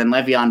receiver. And then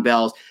Le'Veon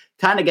Bell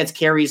kind of gets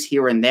carries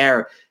here and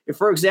there.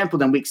 For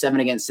example, in Week 7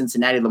 against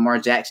Cincinnati, Lamar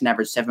Jackson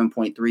averaged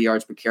 7.3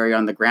 yards per carry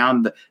on the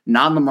ground. The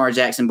non-Lamar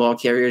Jackson ball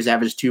carriers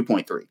averaged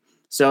 2.3.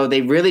 So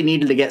they really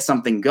needed to get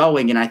something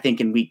going, and I think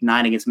in Week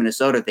 9 against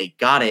Minnesota, they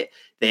got it.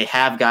 They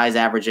have guys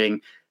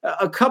averaging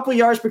a couple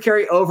yards per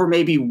carry over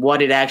maybe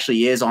what it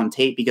actually is on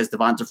tape, because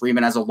Devonta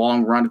Freeman has a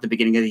long run at the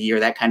beginning of the year.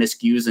 That kind of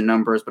skews the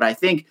numbers. But I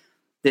think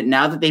that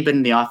now that they've been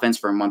in the offense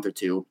for a month or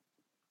two,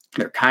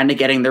 they're kind of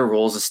getting their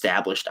roles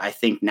established. I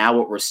think now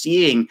what we're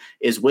seeing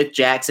is with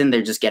Jackson,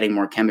 they're just getting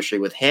more chemistry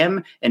with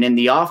him. And in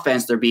the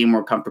offense, they're being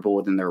more comfortable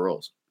within their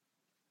roles.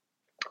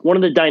 One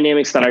of the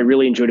dynamics that I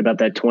really enjoyed about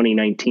that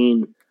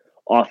 2019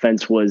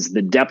 offense was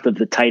the depth of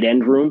the tight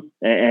end room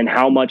and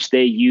how much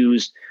they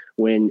used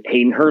when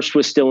Hayden Hurst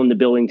was still in the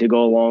building to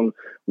go along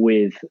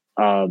with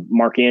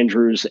Mark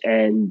Andrews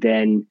and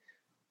then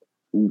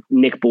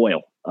Nick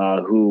Boyle.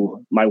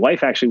 Who my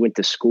wife actually went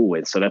to school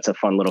with. So that's a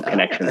fun little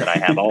connection that I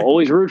have. I'll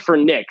always root for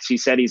Nick. She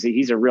said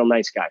he's a real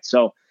nice guy.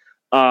 So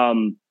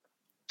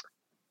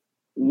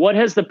what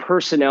has the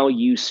personnel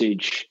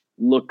usage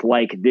looked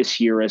like this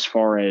year as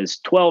far as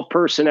 12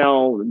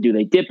 personnel? Do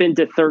they dip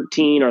into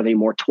 13? Are they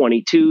more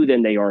 22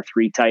 than they are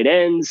 3 tight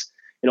ends?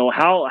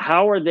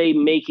 How are they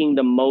making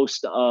the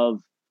most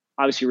of,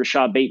 obviously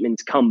Rashad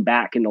Bateman's come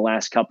back in the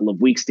last couple of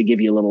weeks to give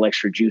you a little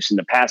extra juice in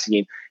the passing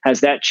game.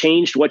 Has that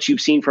changed what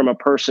you've seen from a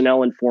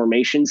personnel and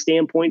formation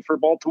standpoint for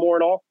Baltimore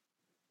at all?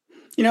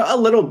 A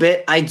little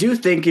bit. I do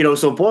think,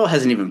 so Boyle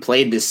hasn't even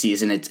played this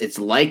season. It's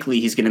likely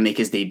he's going to make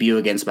his debut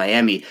against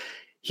Miami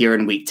here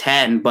in Week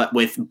 10. But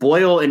with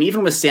Boyle and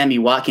even with Sammy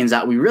Watkins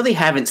out, we really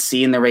haven't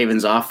seen the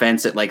Ravens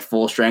offense at like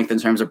full strength in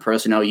terms of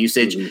personnel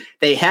usage. Mm-hmm.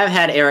 They have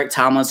had Eric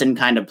Tomlinson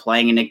kind of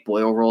playing a Nick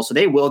Boyle role, so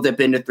they will dip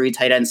into 3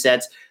 tight end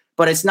sets.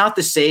 But it's not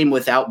the same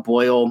without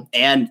Boyle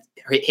and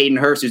Hayden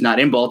Hurst, who's not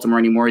in Baltimore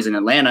anymore. He's in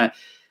Atlanta.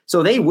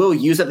 So they will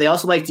use it. They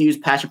also like to use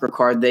Patrick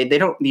Ricard. They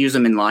don't use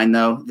him in line,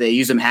 though. They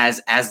use him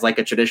as like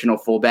a traditional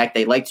fullback.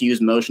 They like to use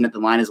motion at the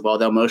line as well.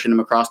 They'll motion him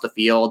across the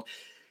field.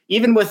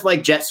 Even with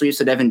like jet sweeps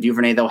to Devin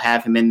Duvernay, they'll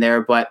have him in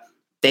there. But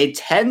they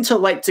tend to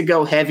like to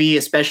go heavy,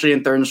 especially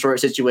in third and short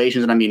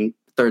situations. And I mean,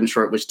 third and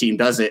short, which team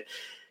does it?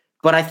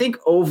 But I think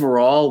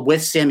overall,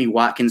 with Sammy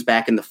Watkins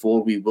back in the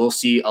fold, we will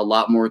see a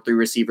lot more 3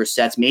 receiver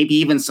sets, maybe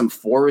even some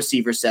 4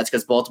 receiver sets,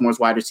 because Baltimore's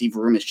wide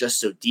receiver room is just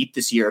so deep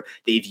this year.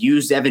 They've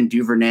used Devin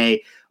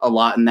Duvernay a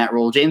lot in that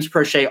role. James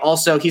Prochet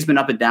also, he's been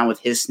up and down with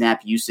his snap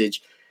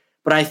usage.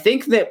 But I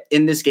think that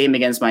in this game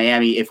against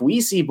Miami, if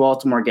we see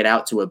Baltimore get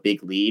out to a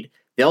big lead,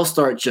 they'll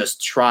start just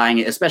trying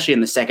it, especially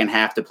in the second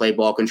half, to play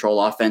ball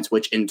control offense,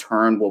 which in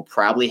turn will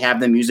probably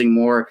have them using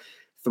more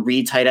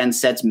 3 tight end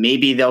sets.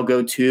 Maybe they'll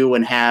go 2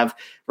 and have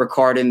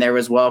Ricard in there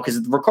as well,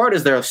 because Ricard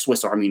is their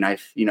Swiss Army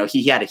knife.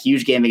 He had a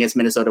huge game against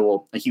Minnesota,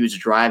 a huge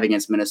drive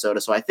against Minnesota.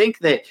 So I think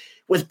that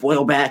with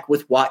Boyle back,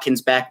 with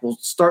Watkins back, we'll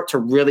start to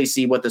really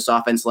see what this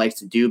offense likes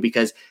to do,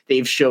 because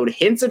they've showed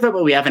hints of it,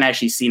 but we haven't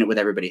actually seen it with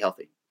everybody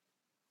healthy.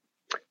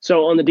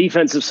 So on the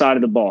defensive side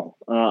of the ball,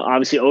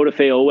 obviously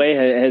Odafe Owe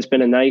has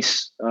been a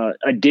nice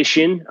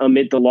addition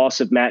amid the loss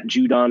of Matt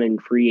Judon in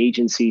free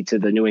agency to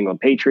the New England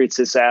Patriots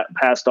this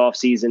past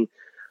offseason.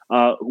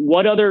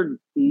 What other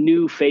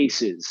new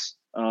faces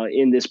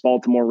in this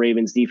Baltimore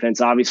Ravens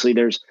defense? Obviously,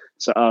 there's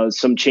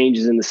some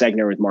changes in the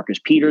secondary with Marcus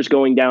Peters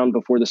going down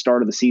before the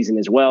start of the season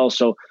as well.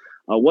 So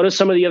what are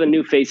some of the other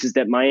new faces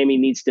that Miami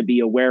needs to be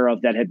aware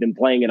of that have been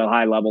playing at a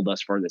high level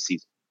thus far this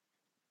season?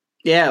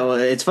 Yeah, well,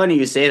 it's funny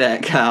you say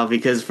that, Kyle,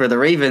 because for the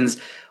Ravens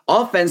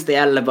offense, they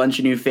added a bunch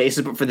of new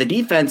faces, but for the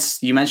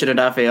defense, you mentioned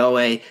Odafe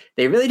Owe,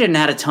 they really didn't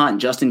add a ton.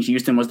 Justin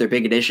Houston was their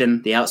big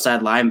addition, the outside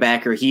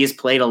linebacker. He has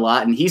played a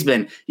lot, and he's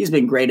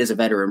been great as a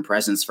veteran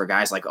presence for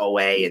guys like Owe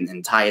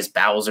and Tyus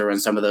Bowser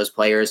and some of those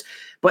players.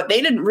 But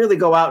they didn't really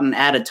go out and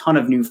add a ton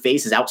of new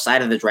faces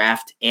outside of the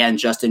draft and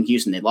Justin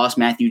Houston. They lost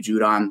Matthew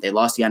Judon. They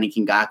lost Yannick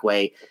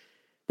Ngakoue.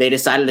 They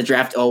decided to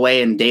draft Owe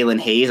and Dalen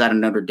Hayes out of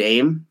Notre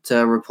Dame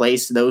to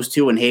replace those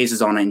two, and Hayes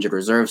is on injured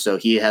reserve, so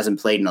he hasn't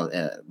played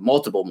in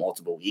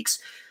multiple weeks.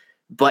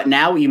 But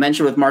now you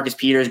mentioned with Marcus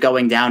Peters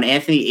going down,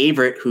 Anthony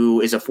Averett, who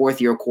is a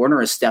fourth-year corner,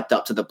 has stepped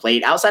up to the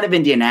plate. Outside of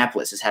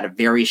Indianapolis, has had a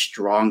very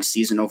strong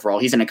season overall.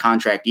 He's in a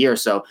contract year,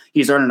 so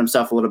he's earning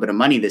himself a little bit of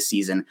money this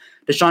season.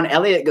 Deshaun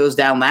Elliott goes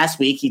down last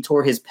week. He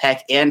tore his pec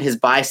and his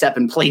bicep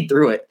and played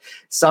through it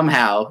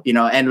somehow,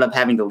 ended up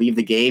having to leave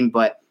the game,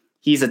 but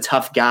he's a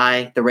tough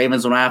guy. The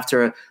Ravens will have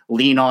to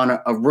lean on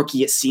a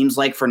rookie, it seems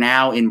like, for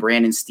now, in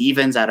Brandon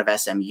Stevens out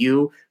of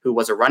SMU, who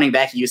was a running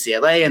back at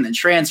UCLA and then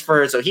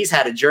transferred. So he's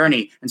had a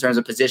journey in terms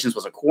of positions,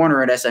 was a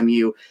corner at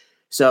SMU.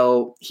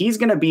 So he's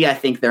going to be, I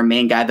think, their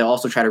main guy. They'll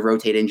also try to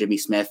rotate in Jimmy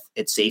Smith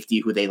at safety,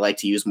 who they like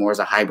to use more as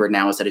a hybrid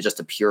now instead of just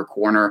a pure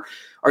corner.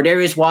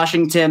 Ardarius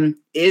Washington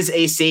is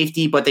a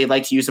safety, but they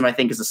like to use him, I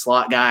think, as a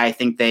slot guy. I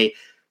think they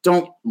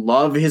don't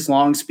love his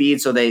long speed,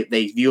 so they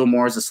view him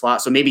more as a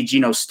slot. So maybe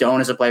Geno Stone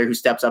is a player who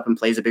steps up and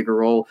plays a bigger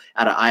role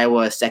out of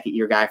Iowa, a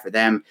second-year guy for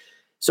them.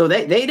 So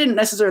they didn't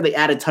necessarily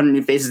add a ton of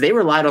new faces. They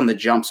relied on the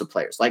jumps of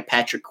players like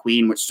Patrick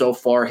Queen, which so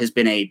far has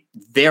been a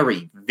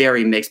very,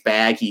 very mixed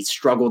bag. He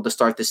struggled to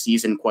start the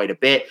season quite a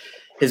bit,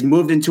 has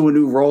moved into a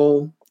new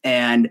role,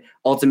 and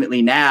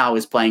ultimately now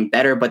is playing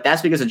better. But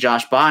that's because of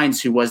Josh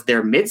Bynes, who was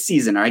their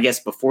midseason, or I guess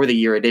before the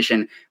year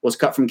addition, was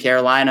cut from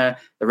Carolina.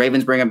 The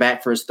Ravens bring him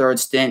back for his third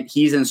stint.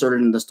 He's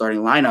inserted in the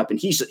starting lineup, and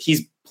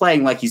he's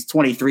playing like he's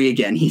 23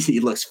 again. He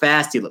looks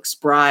fast, he looks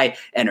spry,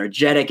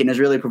 energetic, and has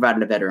really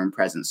provided a veteran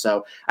presence.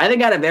 So I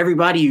think out of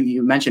everybody,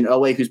 you mentioned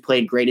Owe, who's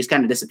played great. He's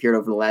kind of disappeared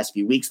over the last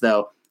few weeks,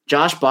 though.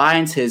 Josh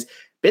Bynes has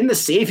been the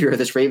savior of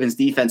this Ravens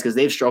defense because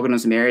they've struggled in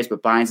some areas,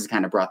 but Bynes has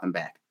kind of brought them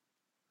back.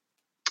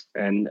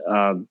 And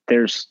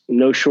there's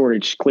no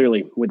shortage,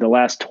 clearly, with the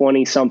last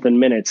 20-something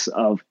minutes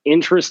of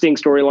interesting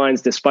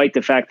storylines, despite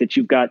the fact that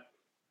you've got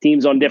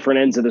teams on different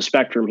ends of the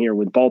spectrum here,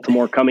 with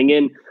Baltimore coming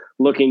in,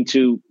 looking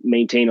to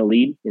maintain a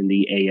lead in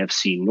the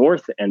AFC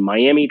North, and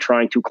Miami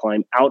trying to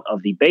climb out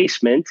of the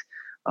basement,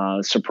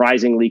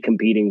 surprisingly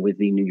competing with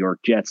the New York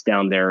Jets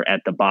down there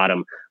at the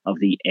bottom of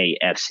the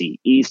AFC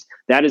East.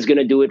 That is going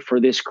to do it for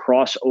this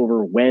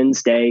crossover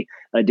Wednesday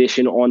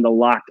edition on the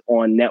Locked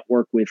On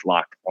Network with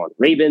Locked On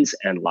Ravens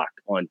and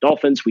Locked On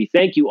Dolphins. We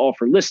thank you all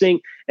for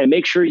listening, and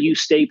make sure you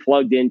stay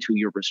plugged into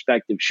your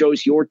respective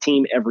shows, your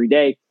team every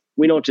day.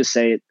 We don't just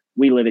say it,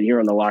 we live it here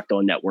on the Locked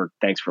On Network.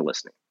 Thanks for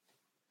listening.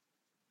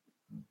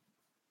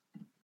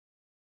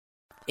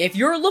 If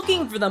you're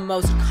looking for the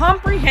most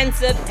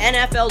comprehensive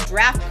NFL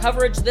draft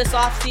coverage this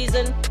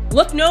offseason,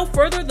 look no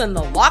further than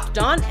the Locked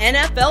On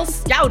NFL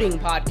Scouting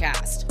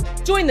Podcast.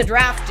 Join the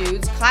draft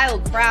dudes,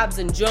 Kyle Krabs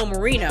and Joe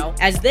Marino,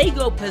 as they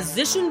go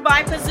position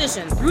by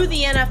position through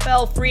the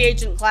NFL free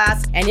agent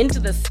class and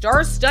into the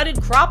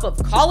star-studded crop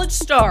of college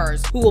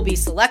stars who will be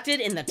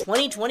selected in the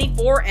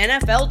 2024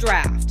 NFL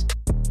Draft.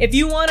 If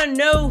you want to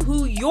know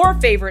who your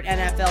favorite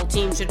NFL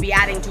team should be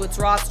adding to its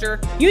roster,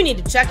 you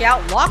need to check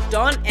out Locked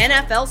On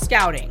NFL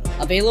Scouting,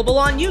 available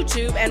on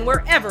YouTube and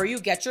wherever you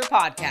get your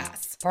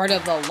podcasts. Part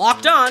of the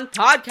Locked On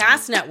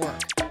Podcast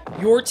Network,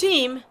 your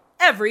team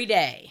every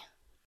day.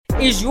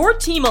 Is your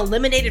team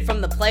eliminated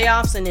from the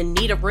playoffs and in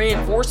need of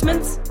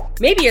reinforcements?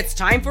 Maybe it's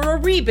time for a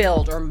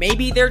rebuild, or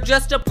maybe they're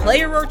just a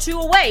player or two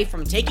away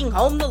from taking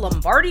home the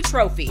Lombardi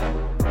Trophy.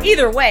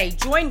 Either way,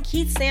 join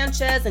Keith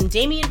Sanchez and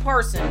Damian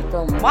Parson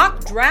for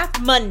Mock Draft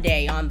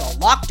Monday on the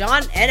Locked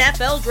On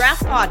NFL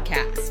Draft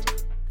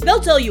Podcast. They'll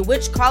tell you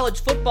which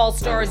college football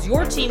stars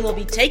your team will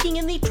be taking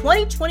in the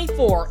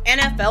 2024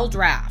 NFL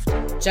Draft.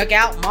 Check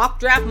out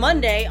Mock Draft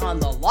Monday on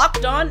the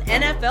Locked On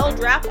NFL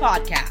Draft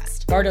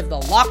Podcast, part of the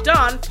Locked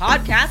On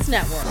Podcast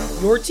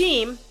Network, your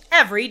team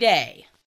every day.